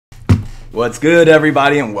What's good,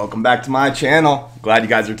 everybody, and welcome back to my channel. Glad you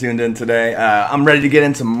guys are tuned in today. I'm ready to get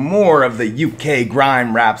into more of the UK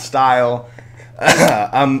grime rap style.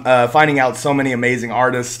 I'm finding out so many amazing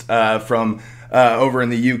artists from over in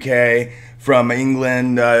the UK, from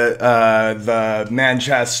England, the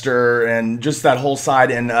Manchester, and just that whole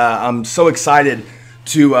side. And I'm so excited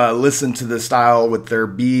to listen to the style with their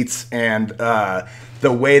beats and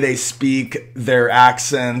the way they speak, their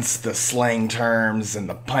accents, the slang terms, and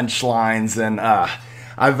the punchlines. And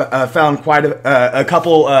I've found quite a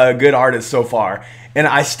couple good artists so far. And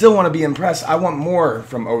I still want to be impressed. I want more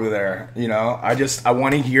from over there, you know. I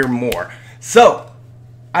want to hear more. So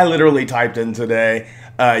I literally typed in today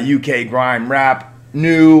UK grime rap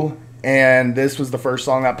new, and this was the first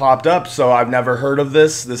song that popped up. So I've never heard of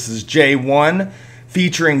this. This is Jay1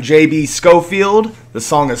 featuring Scofield. The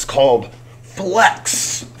song is called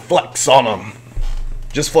Flex. Flex on him.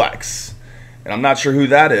 Just flex. And I'm not sure who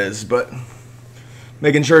that is, but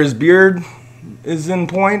making sure his beard is in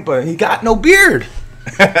point, but he got no beard.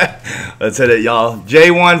 Let's hit it, y'all.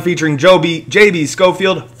 Jay1 featuring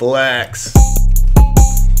Scofield. Flex.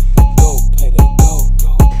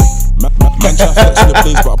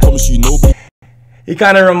 He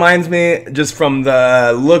kind of reminds me, just from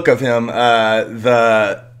the look of him,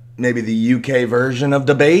 maybe the UK version of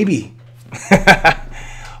the baby.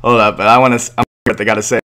 Hold up, but I want to what they gotta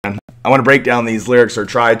say. I want to break down these lyrics, or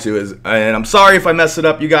try to, and I'm sorry if I mess it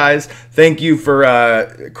up, you guys. Thank you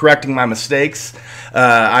for correcting my mistakes.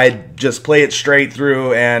 I just play it straight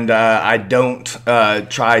through, and I don't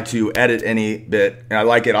try to edit any bit. And I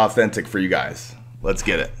like it authentic for you guys. Let's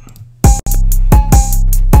get it.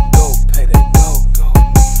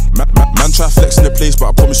 Man try flex in the place, but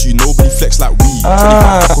I promise you nobody flex like we.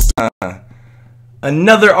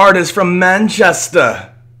 Another artist from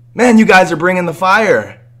Manchester. Man, you guys are bringing the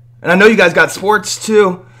fire. And I know you guys got sports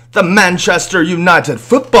too. The Manchester United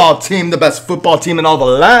football team, the best football team in all the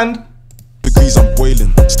land. Degrees, I'm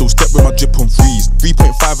boiling. Still step with my drip on freeze.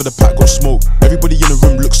 3.5 of the pack got smoke. Everybody in the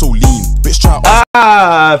room looks so lean. Bitch try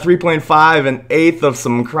 3.5, an eighth of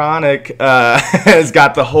some chronic has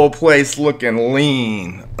got the whole place looking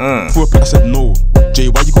lean. I said no. Jay,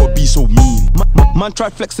 why you gotta be so mean? Man try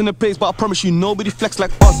flex in the place, but I promise you nobody flex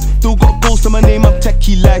like us. Still got goals to my name, I'm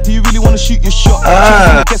techie like. Do you really wanna shoot your shot?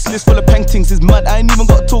 Guest list full of paintings is mad. I ain't even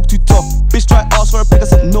gotta talk too tough. Bitch try ask for a pick, I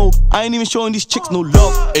said no. I ain't even showing these chicks no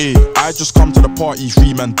love. Hey, I just come to the party,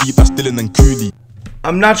 3 man deep, that's Dylan and Cooley.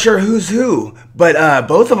 I'm not sure who's who, but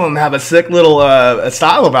both of them have a sick little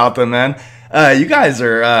style about them, man. You guys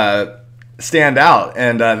are stand out,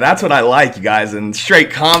 and that's what I like, you guys. And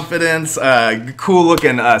straight confidence, cool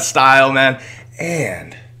looking style, man.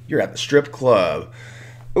 And you're at the strip club.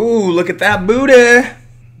 Ooh, look at that booty.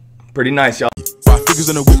 Pretty nice, y'all. 5 figures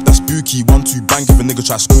in a whip, that's spooky. 1-2 bang if a nigga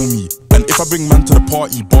try school me. And if I bring man to the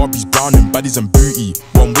party, Barbies, Browning, baddies and booty.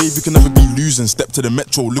 One wave, you can never be losing. Step to the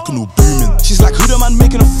metro, looking all booming. She's like, who the man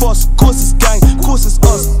making a fuss? Course it's gang, course it's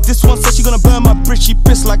us. This one said she gonna burn my bridge. She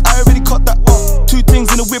pissed like I already cut that off. 2 things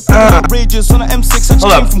in the whip, outrageous. On an M6, I just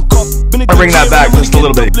came from cop. I wanna bring that back just a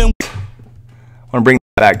little bit. I wanna bring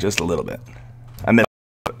that back just a little bit. I meant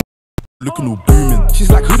looking all booming. She's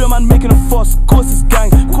like, who the man making a fuss? Course it's gang,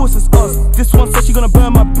 course it's us. This one said she gonna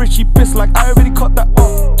burn my bridge. She pissed like I already cut that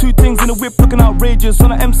off. 2 things in the whip, looking outrageous.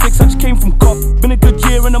 On an M6, I just came from cop. Been a good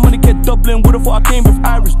year and the money kept doubling. Would've thought I came with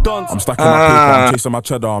Irish dons. I'm stacking my paper, I'm chasing my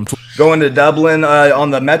cheddar. I'm going to Dublin on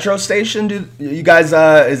the metro station. Do you guys?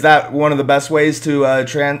 Is that one of the best ways to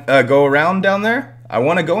go around down there? I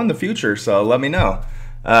want to go in the future, so let me know.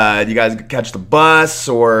 You guys catch the bus,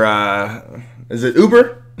 or is it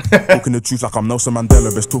Uber? Talking the truth like I'm Nelson Mandela.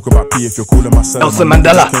 Best talk about P if you're calling myself Nelson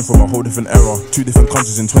Mandela. Came from a whole different era. 2 different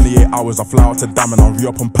countries in 28 hours. I fly out to Dam and I'll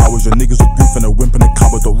re-up on powers. Your niggas are goof and a wimp in a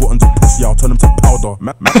cupboard. The rotten to pussy, I'll turn them to powder.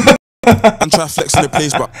 And try flex in the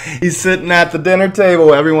place, but he's sitting at the dinner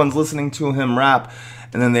table. Everyone's listening to him rap,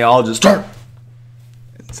 and then they all just turn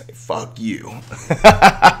and say, fuck you.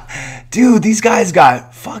 Dude, these guys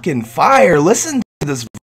got fucking fire. Listen to this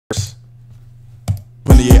verse.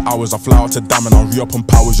 28 hours, I fly out to Dam and I'll re-up on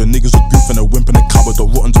powers. Your niggas are goof and a wimp in a cupboard. The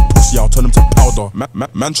rotten to pussy, I'll turn them to powder.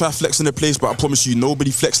 Man try flex in the place, but I promise you nobody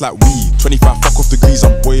flex like we. 25 fuck off degrees,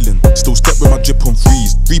 I'm boiling. Still step with my drip on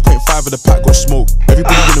freeze. 3.5 of the pack got smoke.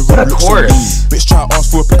 Everybody in the room looks so lean. Bitch try ask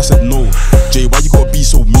for a pick, I said no. Jay, why you gotta be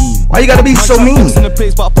so mean? Why you gotta be so mean? In the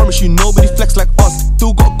place, but I promise you nobody flex like us.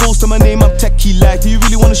 Still got goals to my name, I'm techie like. Do you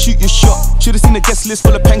really wanna shoot your shot? Should've seen the guest list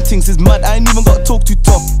full of paintings is mad. I ain't even gotta talk too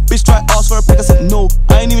tough. Bitch try ask for a pick, I said no.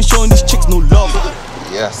 I ain't even showing these chicks no love.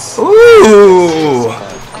 Yes. Ooh.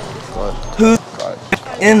 Who's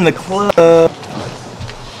in the club?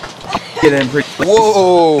 get in pretty.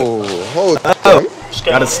 Whoa, hold on.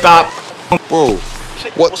 Gotta stop. Bro,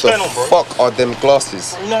 what What's the going on, bro? fuck are them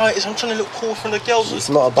glasses? No, I'm trying to look cool from the girls. It's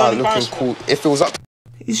not about Don't looking embarrass me. cool. If it was up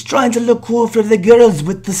He's trying to look cool for the girls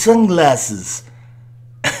with the sunglasses.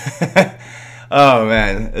 Oh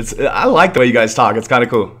man, I like the way you guys talk. It's kind of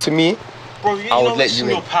cool. to me, Bro, you I would know let it's you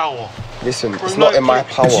in in. your power. listen, Bro, it's no, not in my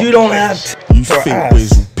but power. You don't have to. You fake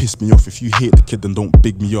ways will piss me off. If you hate the kid, then don't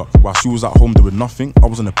big me up. While she was at home doing nothing, I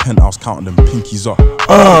was in a penthouse counting them pinkies up.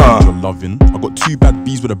 You're loving. I got 2 bad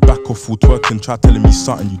B's with a back off full twerking. Try telling me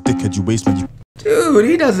something, you dickhead, you waste when you. Dude,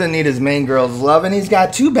 he doesn't need his main girl's love, and he's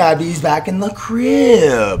got 2 babbies back in the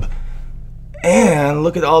crib. And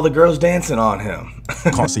look at all the girls dancing on him.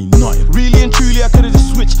 Can't say nothing. Really and truly, I could've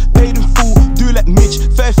just switched. Paid in full, do like Mitch.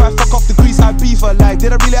 35, fuck off the grease, I beef her like.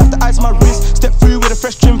 Did I really have to ice my wrist? Step through with a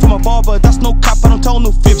fresh trim from a barber. That's no cap, I don't tell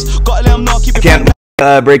no fibs. Gotta let them know, keep it. I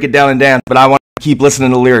can't break it down and dance, but I want to keep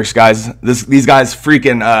listening to lyrics, guys. These guys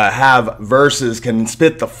freaking have verses, can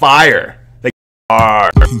spit the fire. They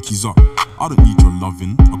are. Pinkies up. I don't need your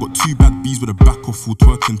loving. I got 2 bad B's with a back off full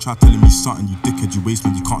twerking. Try telling me something, you dickhead, you waste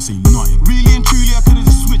when you can't say nothing. Really and truly, I could've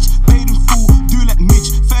just switched. Paid in full, do like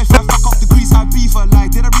Mitch. 35, fuck off the grease, I beef her like.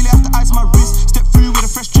 Did I really have to ice my wrist? Step through with a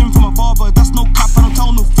fresh trim from a barber. That's no cap, I don't tell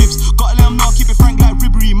no fibs. Gotta let them know, keep it frank like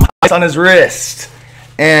Ribbery. Ice on his wrist.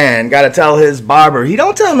 And gotta tell his barber, he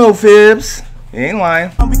don't tell no fibs. He ain't lying.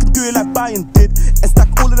 We could do it like Bayern did and stack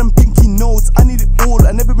all of them pinky notes. I need it all,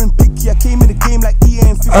 I never been picky. I came in the game like EA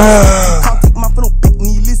and 50. Can't take my phone, don't pick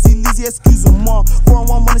me. Lizzie, excuse me. 4-on-1,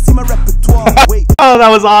 wanna see my repertoire. Wait. Oh, that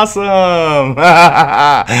was awesome.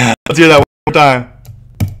 Let's hear that one more time.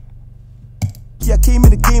 I came in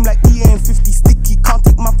the game like EA and 50 sticky. Can't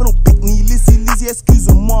take my phone, don't pick me. Lizzie, excuse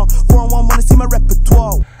me. 4-on-1, wanna see my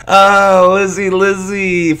repertoire. Oh,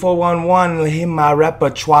 Lizzie, 411, hit my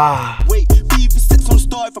repertoire. Wait, beef is sits on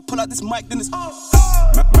star. If I pull out this mic, then it's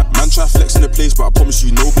Man try flex in the place, but I promise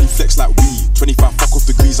you nobody flex like we. 25 fuck off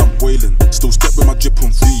degrees, I'm boiling. Still step with my drip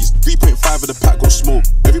on freeze. 3.5 of the pack got smoke.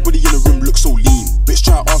 Everybody in the room looks so lean. Bitch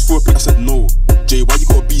try to ask for a pic, I said no. Jay, why you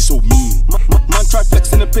gotta be so mean? Man try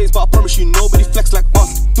flex in the place, but I promise you nobody flex like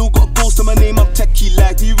us. Still got goals to my name, I'm techie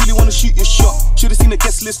like. Do you really wanna shoot your shot? Should've seen the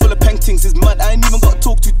guest list full of paintings. It's mad, I ain't even got to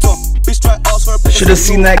talk too tough. Bitch try to ask for a pic. Should've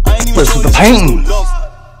seen that list with the pain.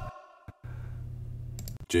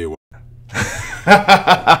 Jay1.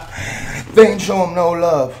 They ain't show him no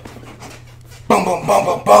love. Boom, boom, boom,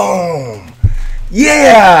 boom, boom.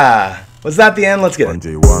 Yeah. Was that the end? Let's get it.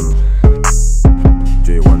 Jay1.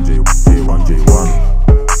 Jay1, Jay1, Jay1.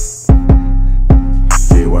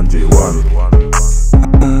 Jay1, Jay1.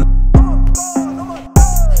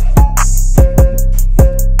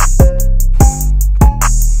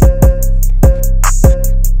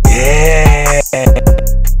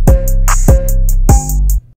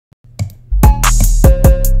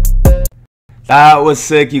 That was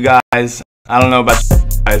sick, you guys. I don't know about you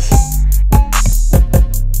guys.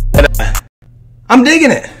 But, I'm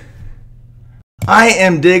digging it. I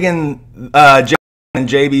am digging Jay1 and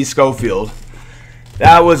JB Scofield.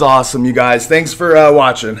 That was awesome, you guys. Thanks for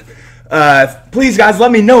watching. Please, guys,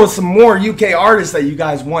 let me know some more UK artists that you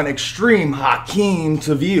guys want Xtreme Hakim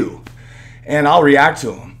to view. And I'll react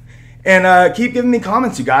to them. And keep giving me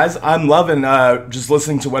comments, you guys. I'm loving just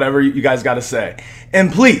listening to whatever you guys got to say. And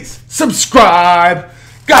please, subscribe.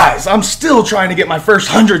 Guys, I'm still trying to get my first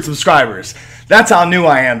 100 subscribers. That's how new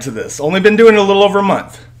I am to this. Only been doing it a little over a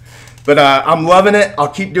month. But I'm loving it. I'll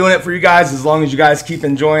keep doing it for you guys as long as you guys keep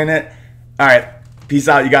enjoying it. All right. Peace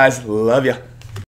out, you guys. Love ya.